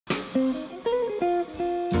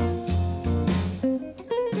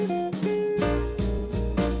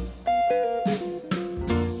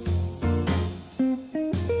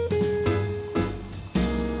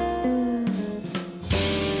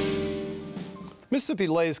Mississippi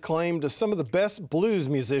lays claim to some of the best blues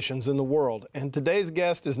musicians in the world, and today's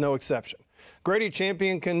guest is no exception. Grady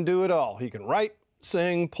Champion can do it all. He can write,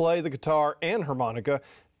 sing, play the guitar and harmonica,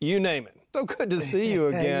 you name it. So good to see you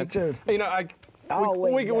again. You too. You know,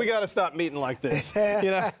 we got to stop meeting like this,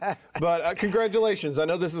 you know. But congratulations. I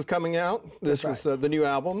know this is coming out. This is the new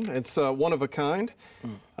album. It's one of a kind.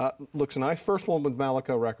 Looks nice. First one with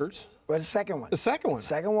Malaco Records. Well, the second one. The second one.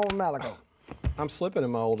 Second one with Malaco. I'm slipping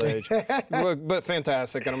in my old age, but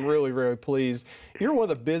fantastic, and I'm really, really pleased. You're one of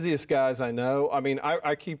the busiest guys I know. I mean,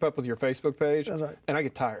 I keep up with your Facebook page, and I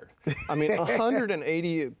get tired. I mean,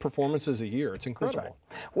 180 performances a year. It's incredible.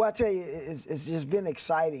 Well, I tell you, it's just been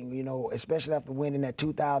exciting, you know, especially after winning that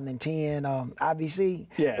 2010 IBC.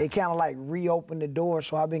 Yeah. It kind of like reopened the door,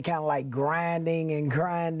 so I've been kind of like grinding,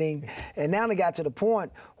 and now it got to the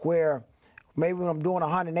point where maybe when I'm doing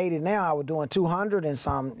 180 now, I was doing 200 and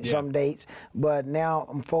some dates, but now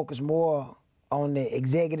I'm focused more on the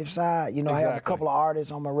executive side. You know, I have a couple of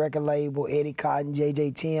artists on my record label, Eddie Cotton,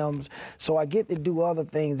 J.J. Timms, so I get to do other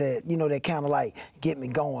things that, you know, that kind of like get me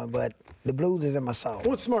going, but the blues is in my soul.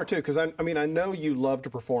 Well, it's smart, too, because I mean, I know you love to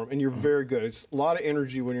perform, and you're very good. It's a lot of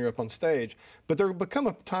energy when you're up on stage, but there'll become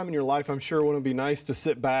a time in your life, I'm sure, when it'd be nice to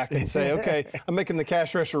sit back and say, okay, I'm making the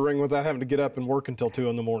cash register ring without having to get up and work until 2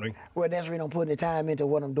 in the morning. Well, that's really I'm putting the time into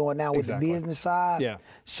what I'm doing now with the business side,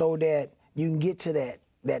 so that you can get to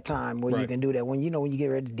that time where you can do that. When you know, when you get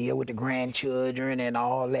ready to deal with the grandchildren and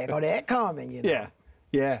all that coming, you know.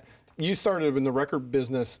 Yeah. You started in the record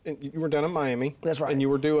business. You were down in Miami. That's right. And you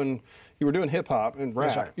were doing hip hop and rap.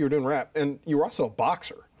 That's right. You were doing rap, and you were also a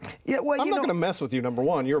boxer. Yeah, well, I'm not going to mess with you. Number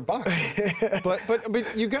one, you're a boxer.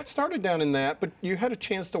 but you got started down in that. But you had a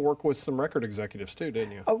chance to work with some record executives too,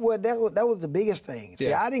 didn't you? Well, that was the biggest thing.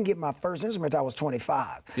 See, I didn't get my first instrument until I was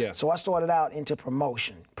 25. Yeah. So I started out into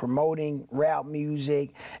promoting rap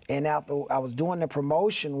music, and after I was doing the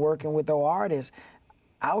promotion, working with those artists,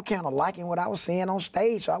 I was kind of liking what I was seeing on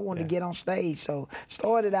stage, so I wanted to get on stage. So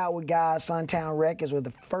started out with guys, Suntown Records was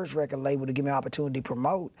the first record label to give me an opportunity to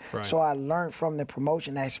promote. Right. So I learned from the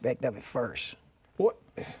promotion aspect of it first. What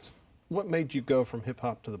made you go from hip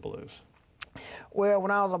hop to the blues? Well,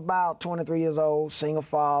 when I was about 23 years old, single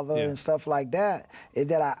father and stuff like that, is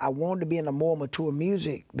that I wanted to be in a more mature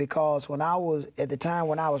music, because when I was, at the time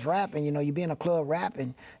when I was rapping, you know, you be in a club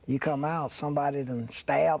rapping, you come out, somebody done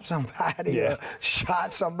stabbed somebody or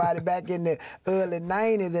shot somebody back in the early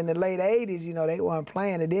 90s and the late 80s, you know, they weren't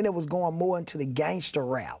playing. And then it was going more into the gangster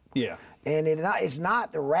rap. Yeah. And it's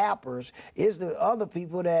not the rappers, it's the other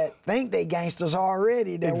people that think they gangsters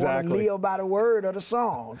already that want to live by the word of the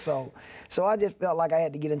song. So I just felt like I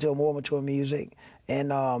had to get into a more mature music. And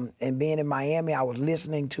being in Miami, I was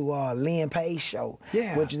listening to Lynn Pay's show,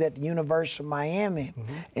 which is at the University of Miami.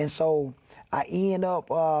 And so I ended up,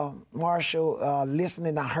 Marshall,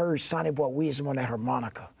 listening. I heard Sonny Boy Wisdom on that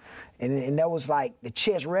harmonica. And that was like the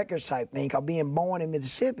Chess Records type thing, because being born in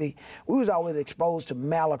Mississippi, we was always exposed to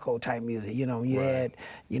Malaco type music. You know, you had,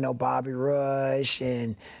 you know, Bobby Rush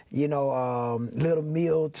and, you know, Little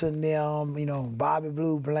Milton, them, you know, Bobby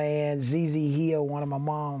Blue Bland, ZZ Hill, one of my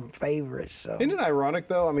mom's favorites. So. Isn't it ironic,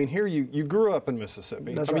 though? I mean, here you grew up in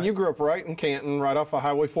Mississippi. I mean, you grew up right in Canton, right off of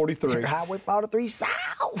Highway 43. Highway 43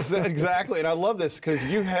 South. Exactly, and I love this because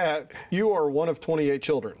you are one of 28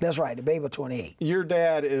 children. That's right, the baby of 28. Your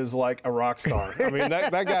dad is like a rock star. I mean,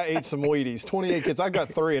 that guy ate some Wheaties. 28 kids. I've got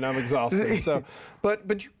 3, and I'm exhausted. So,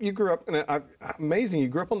 but you grew up, and amazing. You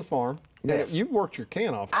grew up on the farm. Yes. You worked your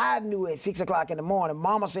can off. I knew at 6 o'clock in the morning,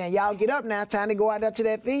 Mama saying, y'all get up now, time to go out there to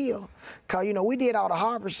that field. Because, you know, we did all the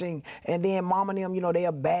harvesting, and then Mama and them, you know,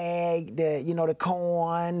 they'll bag the, you know, the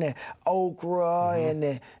corn, the okra,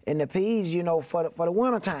 and the peas, you know, for the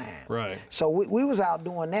winter time. Right. So we was out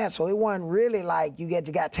doing that, so it wasn't really like you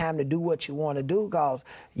got time to do what you want to do, because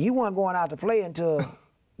you weren't going out to play until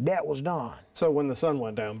that was done. So when the sun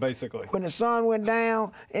went down, basically. When the sun went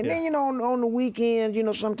down, and then, you know, on the weekends, you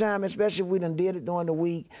know, sometimes, especially if we done did it during the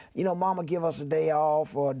week, you know, Mama give us a day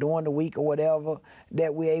off or during the week or whatever,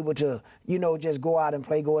 that we're able to, you know, just go out and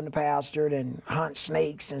play, go in the pasture and hunt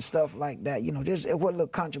snakes and stuff like that, you know, just what little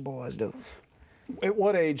country boys do. At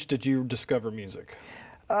what age did you discover music?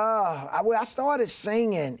 I started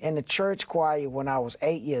singing in the church choir when I was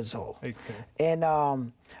 8 years old. Okay. And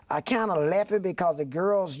I kind of left it because the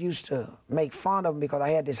girls used to make fun of me because I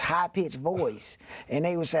had this high-pitched voice. And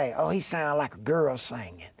they would say, oh, he sounded like a girl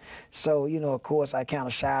singing. So, you know, of course, I kind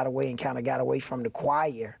of shied away and kind of got away from the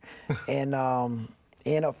choir. And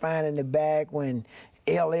ended up finding it back when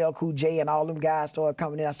LL Cool J and all them guys started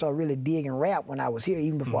coming in. I started really digging rap when I was here,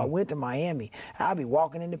 even before I went to Miami. I'd be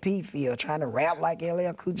walking in the P field trying to rap like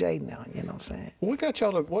LL Cool J now, you know what I'm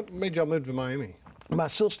saying? What made y'all move to Miami? My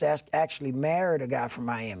sister actually married a guy from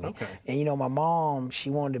Miami. Okay. And, you know, my mom, she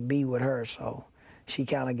wanted to be with her, so she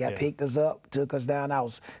kind of picked us up, took us down. I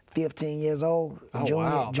was 15 years old. Oh,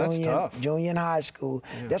 wow, that's tough. Junior in high school.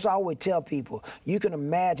 Yeah. That's what I always tell people. You can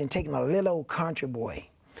imagine taking a little old country boy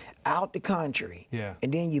out the country,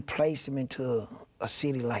 and then you place him into a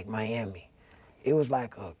city like Miami. It was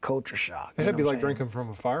like a culture shock. It'd be like drinking from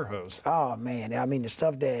a fire hose. Oh, man. I mean, the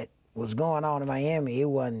stuff that was going on in Miami, it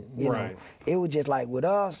wasn't, you know, it was just like with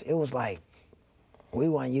us, it was like we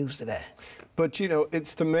weren't used to that. But, you know,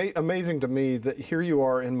 it's amazing to me that here you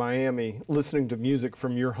are in Miami listening to music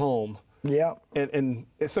from your home. Yeah. And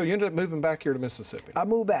so you ended up moving back here to Mississippi. I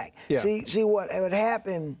moved back. Yeah. See what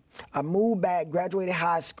happened, I moved back, graduated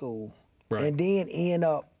high school, and then ended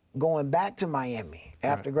up going back to Miami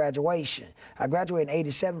after graduation. I graduated in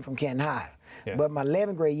 '87 from Canton High. Yeah. But my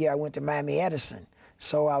 11th grade year, I went to Miami Edison.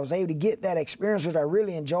 So I was able to get that experience, which I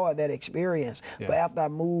really enjoyed that experience. Yeah. But after I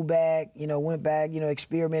moved back, you know, went back, you know,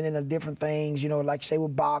 experimenting in different things, you know, like say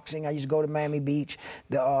with boxing. I used to go to Miami Beach,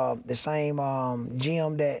 the same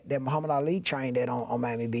gym that Muhammad Ali trained at on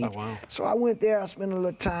Miami Beach. Oh, wow. So I went there, I spent a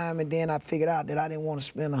little time, and then I figured out that I didn't want to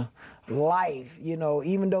spend a life, you know,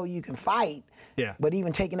 even though you can fight, but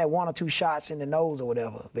even taking that 1 or 2 shots in the nose or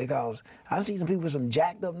whatever, because I see some people with some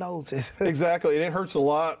jacked up noses. Exactly, and it hurts a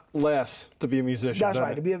lot less to be a musician. That's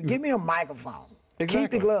right. Give me a microphone. Exactly.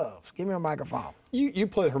 Keep the gloves. Give me a microphone. You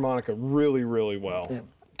play the harmonica really, really well. Yeah.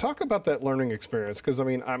 Talk about that learning experience, because I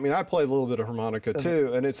mean, I played a little bit of harmonica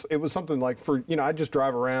too, and it was something like I just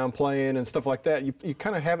drive around playing and stuff like that. You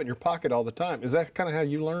kind of have it in your pocket all the time. Is that kind of how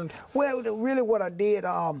you learned? Well, really, what I did.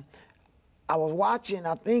 I was watching,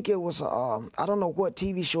 I think it was, I don't know what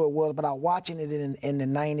TV show it was, but I was watching it in the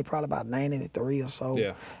 90s, probably about 93 or so.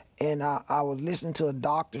 Yeah. And I was listening to a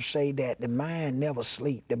doctor say that the mind never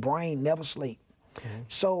sleeps, the brain never sleeps.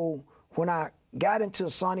 So when I got into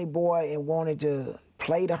Sonny Boy and wanted to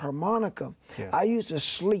play the harmonica, I used to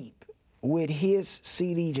sleep with his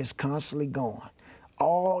CD just constantly going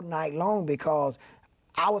all night long, because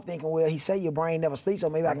I was thinking, well, he said your brain never sleeps, so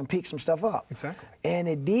maybe I can pick some stuff up. Exactly. And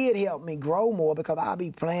it did help me grow more, because I'll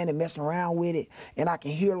be playing and messing around with it, and I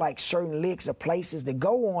can hear like certain licks or places that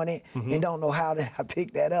go on it and don't know how did I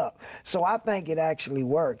pick that up. So I think it actually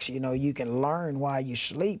works. You know, you can learn while you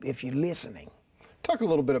sleep if you're listening. Talk a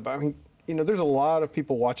little bit about, you know, there's a lot of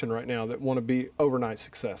people watching right now that want to be overnight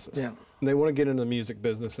successes. Yeah. And they want to get into the music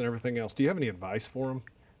business and everything else. Do you have any advice for them?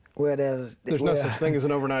 Well, there's no such thing as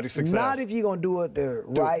an overnight success. Not if you're going to do it the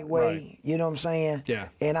right way, right. You know what I'm saying? Yeah.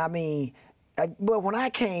 And I mean, but when I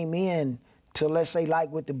came in to, let's say,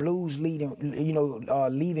 like with the blues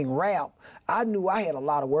leaving rap, I knew I had a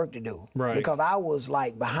lot of work to do. Right. Because I was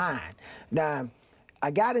like behind. Now,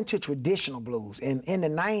 I got into traditional blues. And in the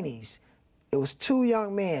 90s, it was 2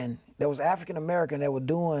 young men that was African-American that were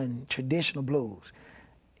doing traditional blues.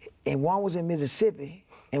 And one was in Mississippi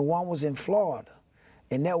and one was in Florida.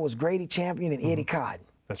 And that was Grady Champion and Eddie Cotton.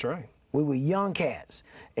 That's right. We were young cats,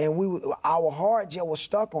 and our heart just was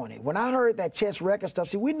stuck on it. When I heard that Chess Record stuff,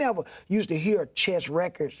 see, we never used to hear Chess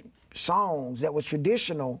Records songs that was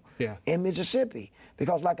traditional in Mississippi,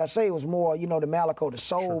 because, like I say, it was more, you know, the Malaco, the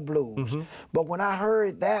soul blues. But when I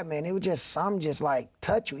heard that, man, it was just something just like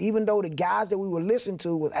touch you. Even though the guys that we were listening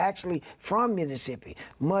to was actually from Mississippi,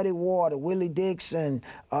 Muddy Water, Willie Dixon,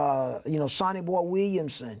 you know, Sonny Boy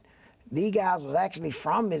Williamson. These guys was actually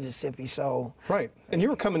from Mississippi, so. Right, and you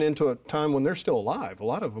were coming into a time when they're still alive. A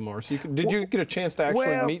lot of them are. So did you get a chance to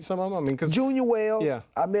actually meet some of them? I mean, because Junior Wells. Yeah.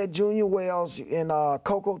 I met Junior Wells and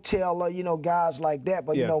Coco Taylor, you know, guys like that.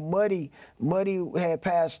 But you know, Muddy had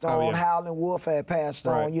passed on. Howlin' Wolf had passed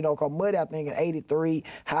on. You know, because Muddy, I think in '83,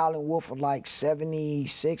 Howlin' Wolf was like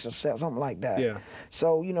 76 or something like that. Yeah.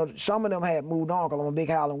 So you know, some of them had moved on, because I'm a big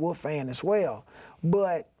Howlin' Wolf fan as well.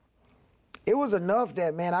 But it was enough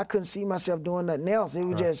that, man, I couldn't see myself doing nothing else. It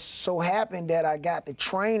was just so happened that I got the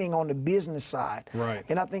training on the business side. Right.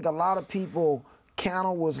 And I think a lot of people kind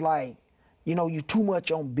of was like, you know, you're too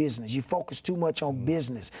much on business. You focus too much on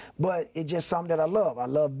business. But it's just something that I love. I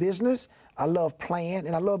love business, I love playing,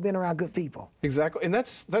 and I love being around good people. Exactly. And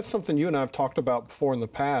that's something you and I have talked about before in the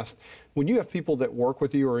past. When you have people that work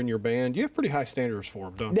with you or in your band, you have pretty high standards for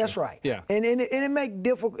them, don't you? That's right. Yeah. And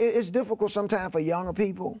it's difficult sometimes for younger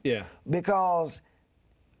people. Yeah. Because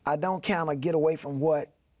I don't kind of get away from what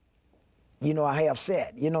you know, I have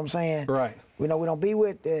set. You know what I'm saying? Right. You know, we don't be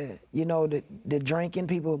with you know, the drinking.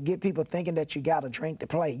 Get people thinking that you got to drink to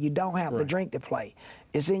play. You don't have to drink to play.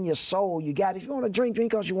 It's in your soul. You got, if you want to drink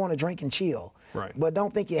because you want to drink and chill. Right. But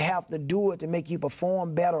don't think you have to do it to make you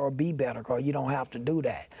perform better or be better, because you don't have to do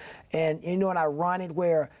that. And you know, and I run it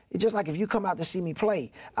where it's just like if you come out to see me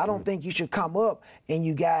play, I don't think you should come up and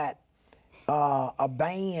you got a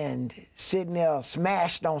band sitting there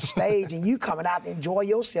smashed on stage and you coming out to enjoy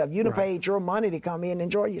yourself. You done paid your money to come in and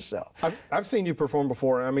enjoy yourself. I've seen you perform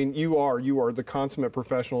before. I mean, you are the consummate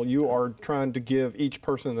professional. You are trying to give each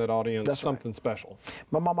person in that audience something special.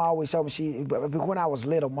 My mama always told me, when I was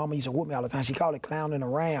little, mama used to whoop me all the time. She called it clowning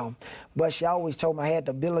around, but she always told me I had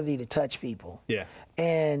the ability to touch people. Yeah.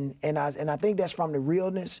 And I think that's from the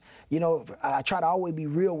realness. You know, I try to always be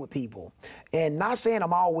real with people, and not saying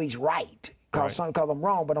I'm always right, because I'm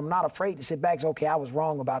wrong, but I'm not afraid to sit back and say, okay, I was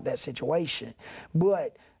wrong about that situation.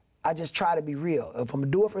 But I just try to be real. If I'm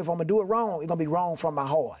gonna do it wrong, it's gonna be wrong from my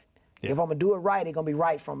heart. Yeah. If I'm gonna do it right, it's gonna be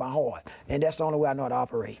right from my heart. And that's the only way I know how to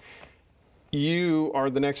operate. You are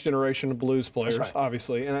the next generation of blues players,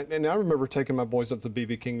 obviously. And I remember taking my boys up to the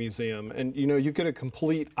B.B. King Museum, and you know, you get a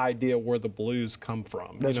complete idea where the blues come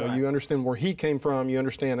from. That's you know, you understand where he came from, you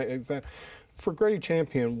understand that. For Grady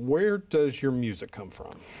Champion, where does your music come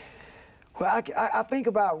from? Well, I think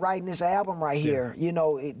about writing this album right here, you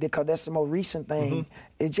know, because that's the most recent thing.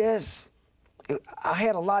 It just, I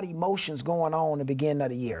had a lot of emotions going on in the beginning of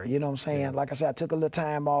the year, you know what I'm saying? Like I said, I took a little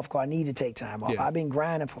time off because I needed to take time off. I've been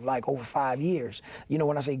grinding for like over 5 years. You know,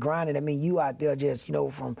 when I say grinding, I mean you out there just, you know,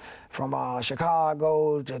 from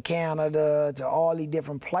Chicago to Canada to all these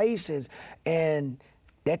different places, and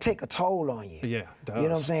that take a toll on you. Yeah, it does. You know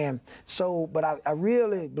what I'm saying? So, but I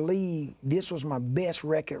really believe this was my best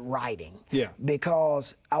record writing. Yeah.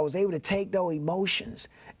 Because I was able to take those emotions,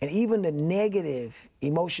 and even the negative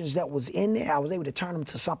emotions that was in there, I was able to turn them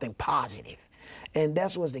to something positive. And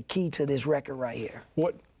that's what's the key to this record right here.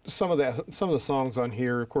 What some of the songs on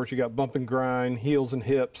here, of course, you got Bump and Grind, Heels and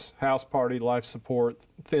Hips, House Party, Life Support,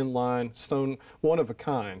 Thin Line, Stone, One of a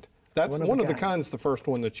Kind. That's One of the Kind's the first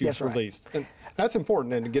one that you've released. And that's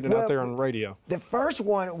important, and to get it out there on the radio. The first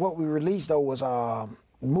one, what we released though, was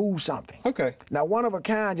Move Something. Okay. Now, One of a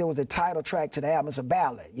Kind was the title track to the album. It's a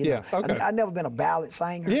ballad. You know? Okay. I've never been a ballad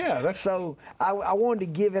singer. Yeah, that's so I wanted to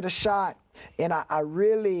give it a shot, and I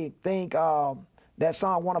really think that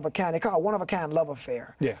song One of a Kind, they call it One of a Kind Love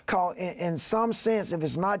Affair. Yeah. Called in some sense, if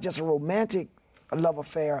it's not just a romantic love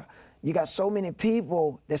affair, you got so many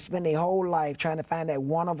people that spend their whole life trying to find that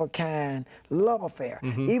one-of-a-kind love affair.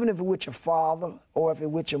 Even if it's with your father or if it's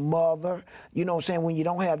with your mother, you know what I'm saying, when you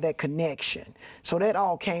don't have that connection. So that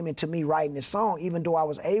all came into me writing this song, even though I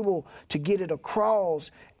was able to get it across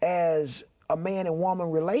as a man and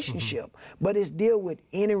woman relationship. But it's deal with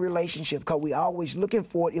any relationship, because we always looking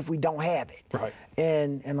for it if we don't have it. Right.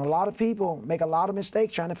 And a lot of people make a lot of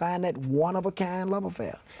mistakes trying to find that one-of-a-kind love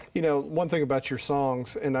affair. You know, one thing about your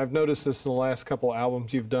songs, and I've noticed this in the last couple of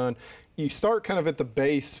albums you've done, you start kind of at the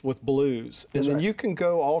base with blues, and then you can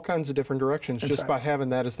go all kinds of different directions just by having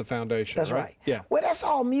that as the foundation. That's right. Yeah. Well, that's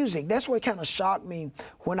all music. That's what kind of shocked me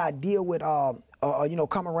when I deal with, you know,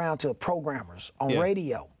 come around to programmers on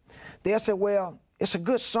radio. They'll say, well, it's a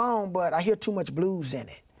good song, but I hear too much blues in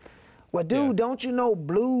it. Well, dude, don't you know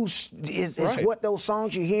blues is what those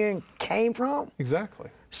songs you're hearing came from? Exactly.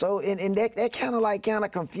 So, and that kind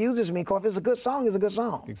of confuses me, because if it's a good song, it's a good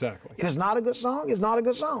song. Exactly. If it's not a good song, it's not a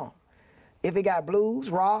good song. If it got blues,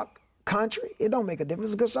 rock, country, it don't make a difference.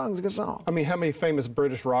 It's a good song, it's a good song. I mean, how many famous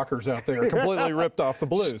British rockers out there completely ripped off the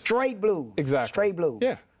blues? Straight blues. Exactly. Straight blues.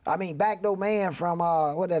 Yeah. I mean, Backdoor Man from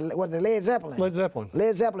what the Led Zeppelin. Led Zeppelin.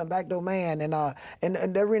 Led Zeppelin, Backdoor Man,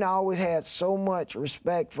 and the reason I always had so much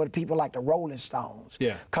respect for the people like the Rolling Stones.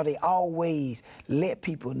 Yeah. Cause they always let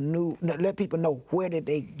people know where did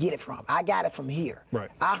they get it from. I got it from here. Right.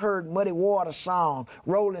 I heard Muddy Waters song,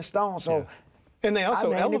 Rolling Stones. So. Yeah. And they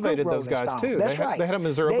also elevated those guys too. That's They had them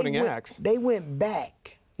as their opening acts. They went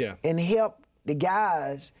back. And helped the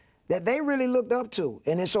guys that they really looked up to.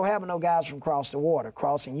 And it so happened those guys from across the water,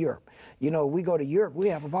 crossing Europe. You know, we go to Europe, we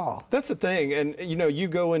have a ball. That's the thing. And, you know, you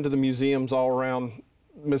go into the museums all around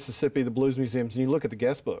Mississippi, the blues museums, and you look at the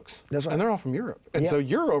guest books. That's right. And they're all from Europe. And so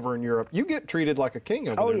you're over in Europe. You get treated like a king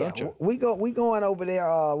over there, don't you? We going over there.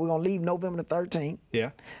 We're going to leave November the 13th.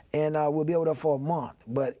 Yeah. And we'll be over there for a month.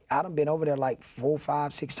 But I done been over there like 4,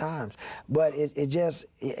 5, 6 times. But it's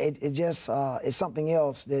something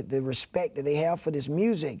else, the respect that they have for this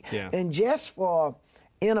music. Yeah. And just for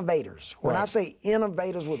innovators. When I say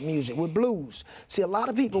innovators with music, with blues, see, a lot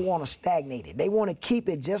of people want to stagnate it. They want to keep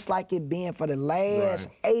it just like it been for the last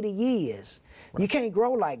 80 years. You can't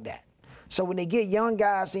grow like that. So when they get young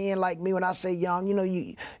guys in like me, when I say young, you know,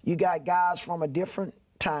 you got guys from a different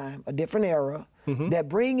time, a different era, that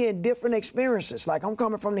bring in different experiences. Like I'm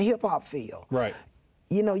coming from the hip hop field. Right.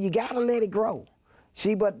 You know, you gotta let it grow.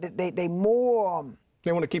 See, but they more.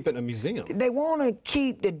 They want to keep it in a museum. They want to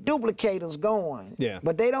keep the duplicators going. Yeah.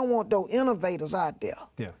 But they don't want those innovators out there.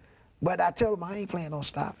 Yeah. But I tell them I ain't planning on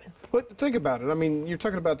stopping. But think about it. I mean, you're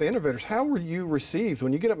talking about the innovators. How were you received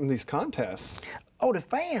when you get up in these contests? Oh, the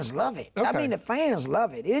fans love it. Okay. I mean, the fans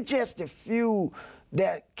love it. It's just a few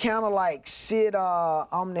that kind of like sit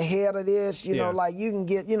on the head of this. You know, like you can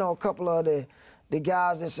get, you know, a couple of the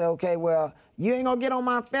guys that say, okay, well, you ain't going to get on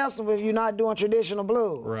my festival if you're not doing traditional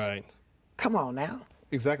blues. Right. Come on now.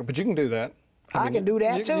 Exactly. But you can do that. I mean, can do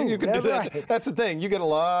that too. You can That's do that. right. That's the thing. You get a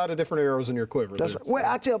lot of different arrows in your quiver. That's right. Well,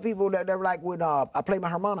 I tell people that they're like when I play my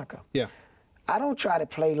harmonica. Yeah. I don't try to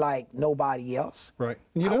play like nobody else. Right.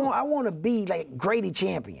 I want to be like Grady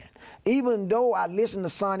Champion. Even though I listen to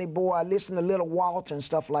Sonny Boy, I listen to Little Walter and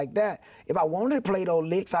stuff like that. If I wanted to play those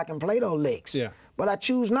licks, I can play those licks. Yeah. But I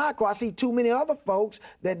choose not, because I see too many other folks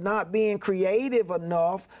that not being creative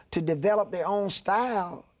enough to develop their own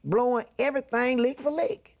style, blowing everything lick for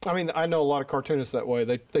lick. I mean, I know a lot of cartoonists that way.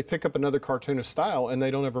 They pick up another cartoonist style and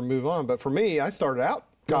they don't ever move on. But for me, I started out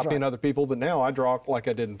copying other people, but now I draw like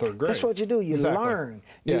I did in 3rd grade. That's what you do. You learn.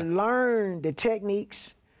 You learn the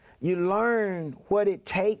techniques. You learn what it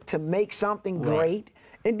takes to make something great,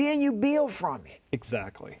 and then you build from it.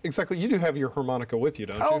 Exactly. Exactly. You do have your harmonica with you,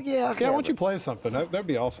 don't you? Oh, yeah. Yeah, why don't you play something? That'd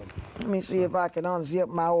be awesome. Let me see if I can unzip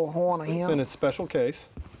my old horn of him. It's in its special case.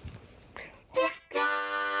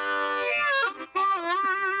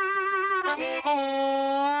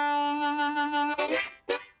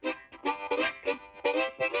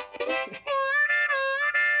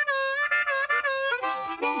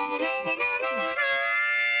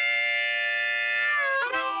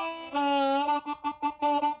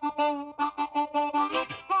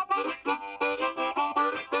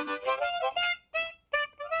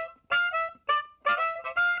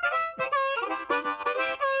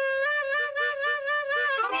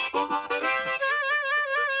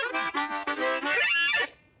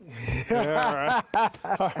 Yeah,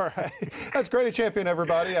 all right. That's Grady Champion,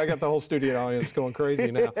 everybody. I got the whole studio audience going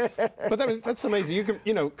crazy now. But that's amazing. You can,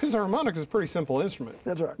 you know, because the harmonica is a pretty simple instrument.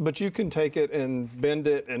 That's right. But you can take it and bend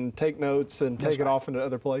it and take notes and take it off into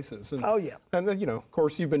other places. And, oh, yeah. And then, you know, of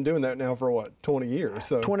course, you've been doing that now for what, 20 years?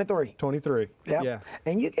 So 23. 23. Yep. Yeah.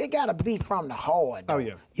 And it got to be from the heart. Oh,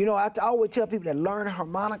 yeah. You know, I always tell people that learn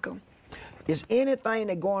harmonica, is anything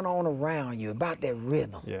that's going on around you about that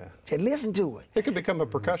rhythm. Yeah. So listen to it. It could become a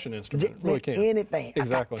percussion instrument. It really can. Anything.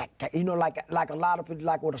 Exactly. You know, like a lot of people,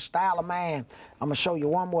 like with a style of man, I'm going to show you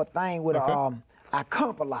one more thing with I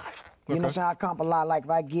comp a lot. You know what I'm saying? I comp a lot. Like if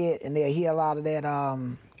I get, and they'll hear a lot of that,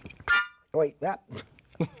 wait, that.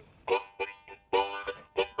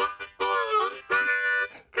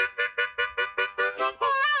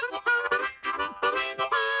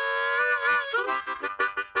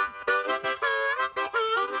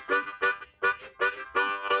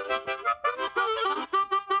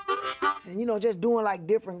 You know, just doing like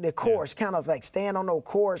the chorus, kind of like staying on those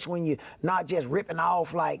chorus when you're not just ripping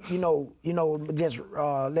off like, you know, just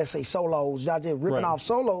let's say solos, not just ripping off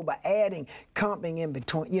solo, but adding comping in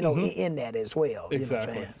between, you know, in that as well. Exactly. You know what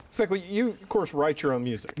I'm saying? Exactly. You, of course, write your own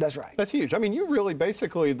music. That's right. That's huge. I mean, you really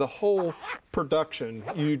basically, the whole production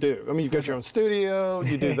you do. I mean, you've got your own studio,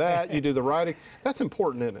 you do that, you do the writing. That's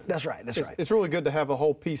important, isn't it? That's right. That's right. It's really good to have a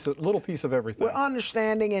whole little piece of everything. Well,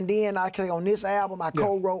 understanding, and then on this album, I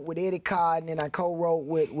co-wrote with Eddie Cotton, and I co-wrote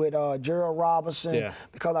with Gerald Robinson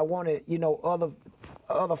because I wanted, you know,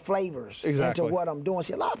 other flavors into what I'm doing.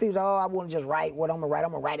 See, a lot of people say, oh, I want to just write what I'm going to write.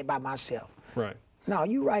 I'm going to write it by myself. Right. No,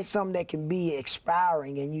 you write something that can be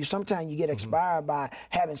inspiring, and sometimes you get inspired by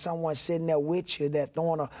having someone sitting there with you that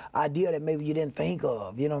throwing an idea that maybe you didn't think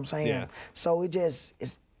of. You know what I'm saying? Yeah. So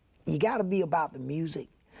you got to be about the music.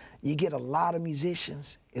 You get a lot of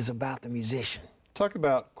musicians. It's about the musician. Talk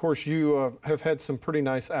about, of course, you have had some pretty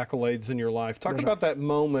nice accolades in your life. Talk about that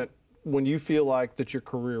moment when you feel like that your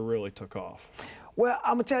career really took off. Well,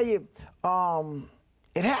 I'm going to tell you,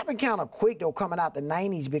 it happened kind of quick, though, coming out the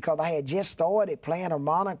 90s, because I had just started playing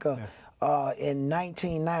harmonica in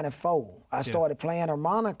 1994. I started playing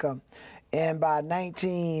harmonica, and by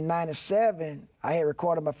 1997, I had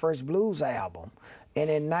recorded my first blues album. And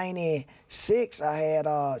in 96, I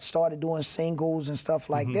had started doing singles and stuff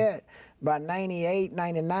like that. By 98,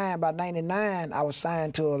 99, by 99, I was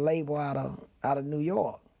signed to a label out of New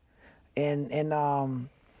York. And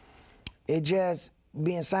it just,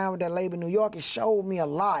 being signed with that label in New York, it showed me a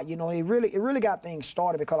lot. You know, it really got things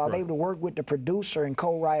started because I was able to work with the producer and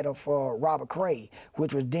co-writer for Robert Cray,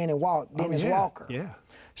 which was Dennis Walker. Yeah.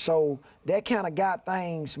 So that kind of got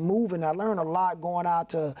things moving. I learned a lot going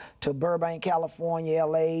out to Burbank, California,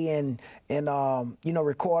 LA, and you know,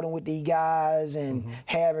 recording with these guys and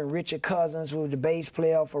having Richard Cousins, who was the bass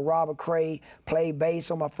player for Robert Cray, play bass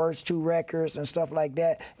on my first 2 records and stuff like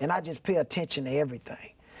that. And I just pay attention to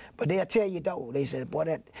everything. But they'll tell you though, they said,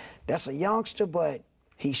 boy, that's a youngster, but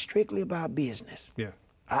he's strictly about business. Yeah.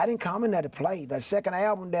 I didn't come in there to play. The second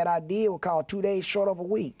album that I did was called 2 Days Short of a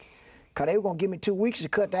Week. Because they were going to give me 2 weeks to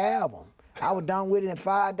cut the album. I was done with it in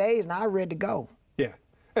 5 days, and I was ready to go. Yeah.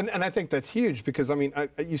 And I think that's huge because, I mean,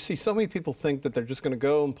 you see so many people think that they're just going to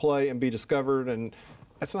go and play and be discovered, and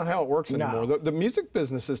that's not how it works anymore. No. The music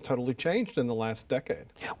business has totally changed in the last decade.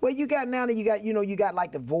 Well, you got now that you got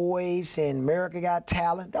like The Voice and America Got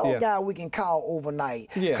Talent. Those guys we can call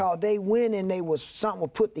overnight. Yeah. Because they win and something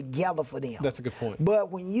was put together for them. That's a good point.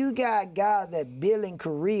 But when you got guys that building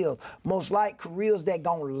careers, most like careers that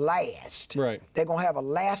gonna last. Right. They're gonna have a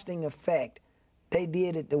lasting effect. They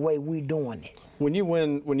did it the way we doing it. When you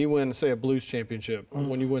win, say, a blues championship,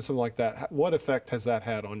 when you win something like that, what effect has that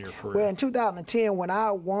had on your career? Well, in 2010, when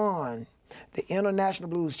I won the International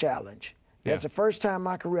Blues Challenge, that's the first time in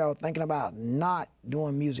my career I was thinking about not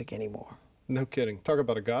doing music anymore. No kidding. Talk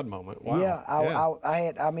about a God moment. Wow. Yeah, I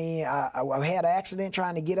had an accident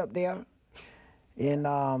trying to get up there, and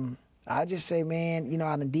I just say, man, you know,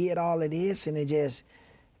 I done did all of this, and it just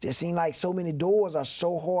seemed like so many doors are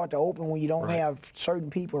so hard to open when you don't have certain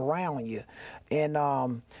people around you. And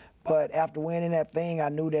but after winning that thing, I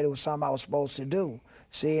knew that it was something I was supposed to do.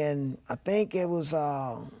 See, and I think it was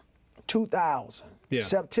 2000,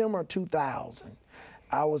 September 2000.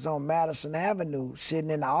 I was on Madison Avenue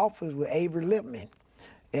sitting in the office with Avery Lippman.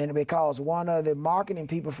 And because one of the marketing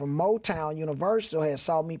people from Motown Universal had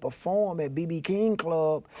saw me perform at B.B. King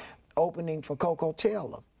Club opening for Coco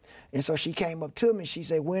Taylor. And so she came up to me. She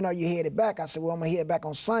said, when are you headed back? I said, well, I'm going to head back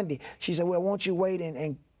on Sunday. She said, well, won't you wait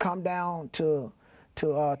and come down to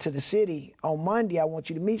the city on Monday? I want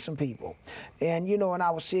you to meet some people. And, you know, and I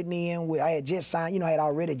was sitting in with, I had just signed, you know, I had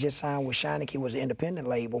already just signed with Shineke, was an independent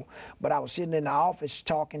label. But I was sitting in the office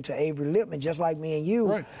talking to Avery Lippman, just like me and you.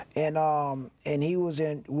 Right. And he was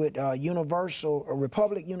in with Universal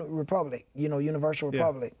Republic.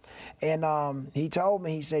 And he told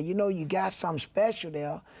me, he said, you know, you got something special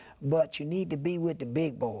there, but you need to be with the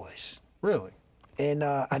big boys. Really? And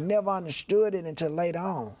I never understood it until later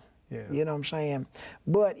on. Yeah. You know what I'm saying?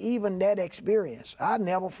 But even that experience, I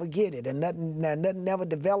never forget it. And nothing never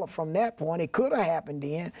developed from that point. It could have happened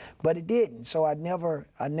then, but it didn't. So I never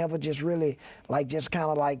just really, like, just kind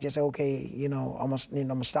of like, just, okay, you know, I'm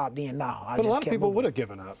gonna stop then. No, but a lot of people would have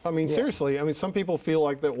given up. I mean, seriously, I mean, some people feel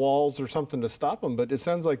like that walls are something to stop them, but it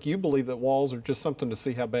sounds like you believe that walls are just something to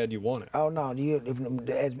see how bad you want it. Oh, no.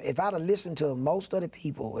 If I'd have listened to most of the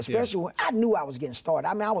people, especially when I knew I was getting started.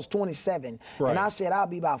 I mean, I was 27, and I said I'll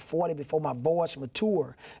be about 40 before my voice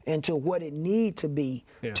mature into what it need to be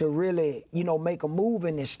to really, you know, make a move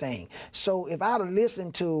in this thing. So if I'd have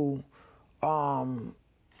listened to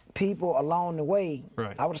people along the way,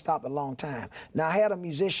 I would have stopped a long time. Now, I had a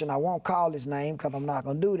musician, I won't call his name because I'm not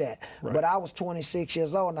going to do that, but I was 26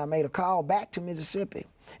 years old and I made a call back to Mississippi,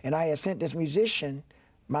 and I had sent this musician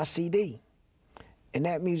my CD. And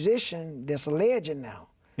that musician, that's a legend now,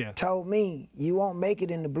 told me, you won't make it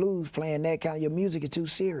in the blues playing that kind of, your music is too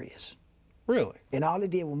serious. Really? And all it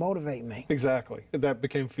did was motivate me. Exactly. That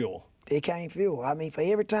became fuel. It became fuel. I mean, for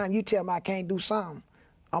every time you tell me I can't do something,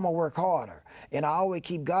 I'm going to work harder. And I always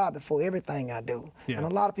keep God before everything I do. Yeah. And a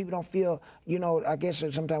lot of people don't feel, you know, I guess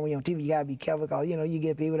sometimes when you're on TV, you got to be careful because, you know, you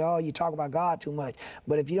get people that, oh, you talk about God too much.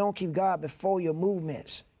 But if you don't keep God before your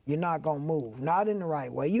movements, you're not going to move. Not in the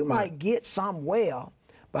right way. You might get somewhere,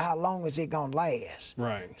 but how long is it going to last?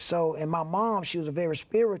 Right. So, and my mom, she was a very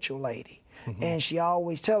spiritual lady. And she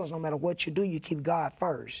always tells us, no matter what you do, you keep God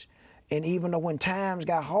first. And even though when times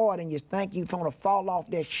got hard and you think you're going to fall off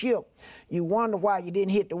that ship, you wonder why you didn't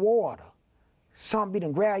hit the water. Somebody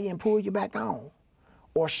done grab you and pull you back on.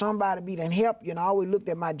 Or somebody be done help you. And I always looked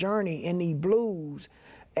at my journey in these blues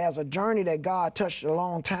as a journey that God touched a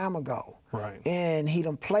long time ago. Right. And he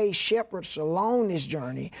done placed shepherds along this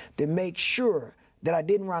journey to make sure that I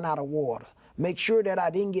didn't run out of water. Make sure that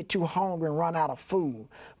I didn't get too hungry and run out of food.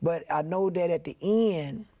 But I know that at the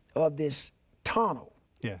end of this tunnel,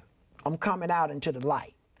 I'm coming out into the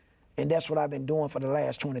light. And that's what I've been doing for the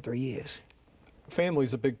last 23 years.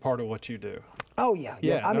 Family's a big part of what you do. Oh, yeah.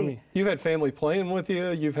 Yeah, I mean, you've had family playing with you.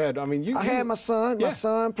 You've had, I mean, I had my son. My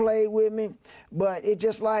son played with me. But it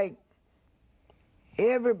just like,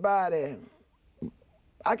 everybody,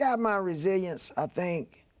 I got my resilience, I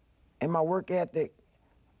think, and my work ethic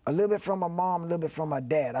a little bit from my mom, a little bit from my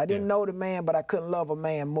dad. I didn't know the man, but I couldn't love a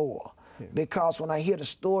man more. Because when I hear the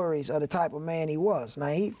stories of the type of man he was. Now,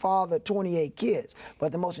 he fathered 28 kids,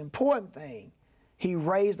 but the most important thing, he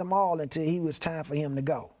raised them all until he was time for him to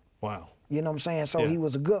go. Wow. You know what I'm saying? So he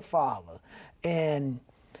was a good father. And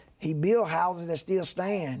he built houses that still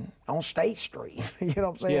stand on State Street. You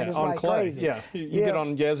know what I'm saying? Yeah, it's on like clay. crazy. Yeah, you get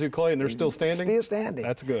on Yazoo clay and they're still standing? Still standing.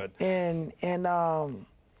 That's good. And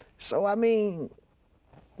so, I mean,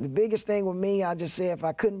 the biggest thing with me, I just said if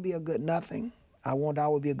I couldn't be a good nothing, I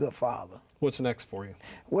would be a good father. What's next for you?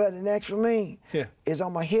 Well, the next for me is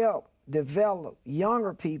I'm going to help develop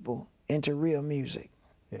younger people into real music.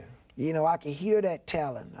 Yeah. You know, I can hear that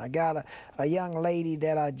talent. I got a young lady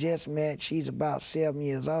that I just met. She's about 7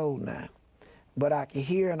 years old now. But I can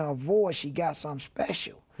hear in her voice she got something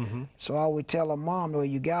special. So I would tell her mom, well,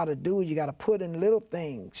 you got to do it. You got to put in little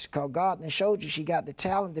things. Because God done showed you she got the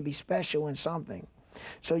talent to be special in something.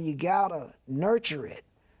 So you got to nurture it.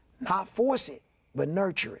 Not force it, but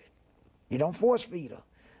nurture it. You don't force feed her.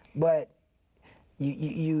 But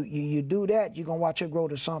you do that, you're going to watch her grow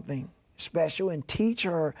to something special and teach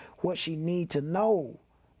her what she needs to know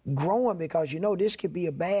growing, because you know this could be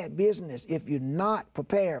a bad business if you're not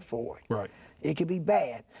prepared for it. Right. It could be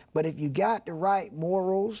bad. But if you got the right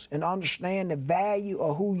morals and understand the value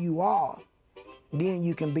of who you are, then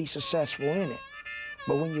you can be successful in it.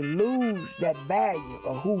 But when you lose that value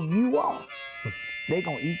of who you are, they're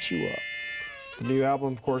going to eat you up. The new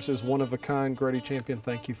album, of course, is One of a Kind. Grady Champion,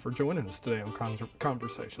 thank you for joining us today on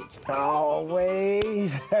Conversations.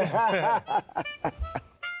 Always.